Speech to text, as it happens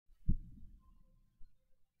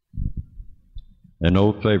An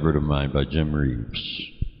old favorite of mine by Jim Reeves,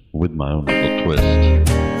 with my own little twist.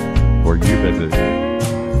 For you, baby.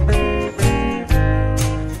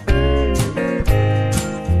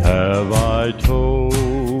 Have I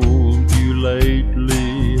told you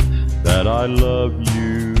lately that I love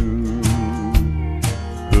you?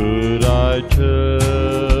 Could I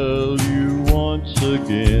tell you once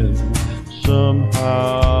again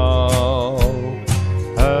somehow?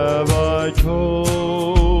 Have I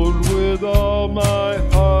told with all my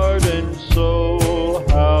heart and soul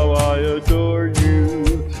how I adore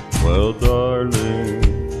you? Well, darling,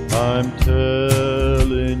 I'm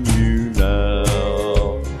telling you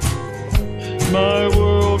now. My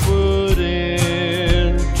world would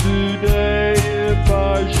end today if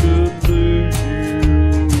I should lose you.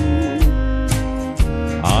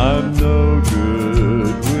 I'm no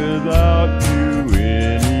good without you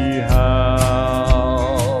anyhow.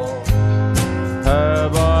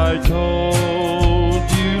 Have I told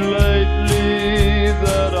you lately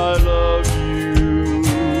that I love you?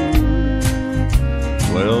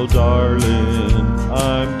 Well, darling,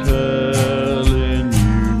 I'm telling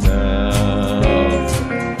you now.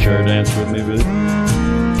 Sure, dance with me, baby.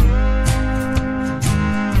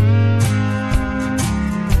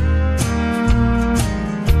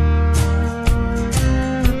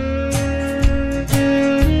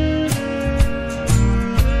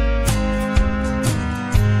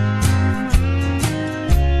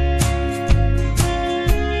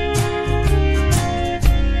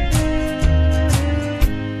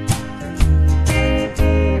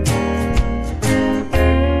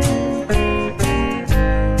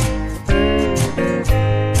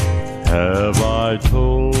 Have I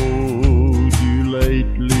told you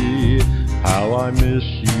lately how I miss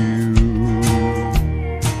you?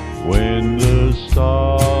 When the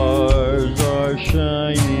stars are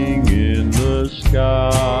shining in the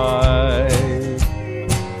sky.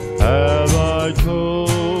 Have I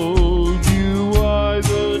told you why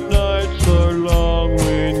the nights are long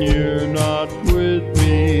when you're not with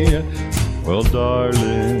me? Well,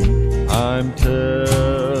 darling, I'm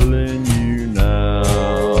telling you now.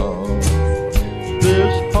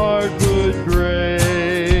 This heart would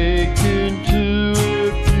break in two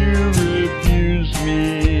if you refuse me.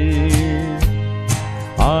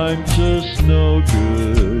 I'm just no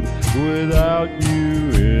good without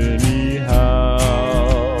you anyhow.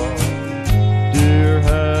 Dear,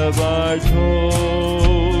 have I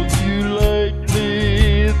told you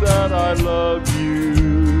lately that I love you?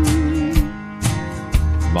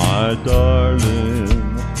 My darling,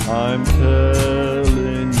 I'm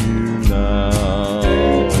telling you now.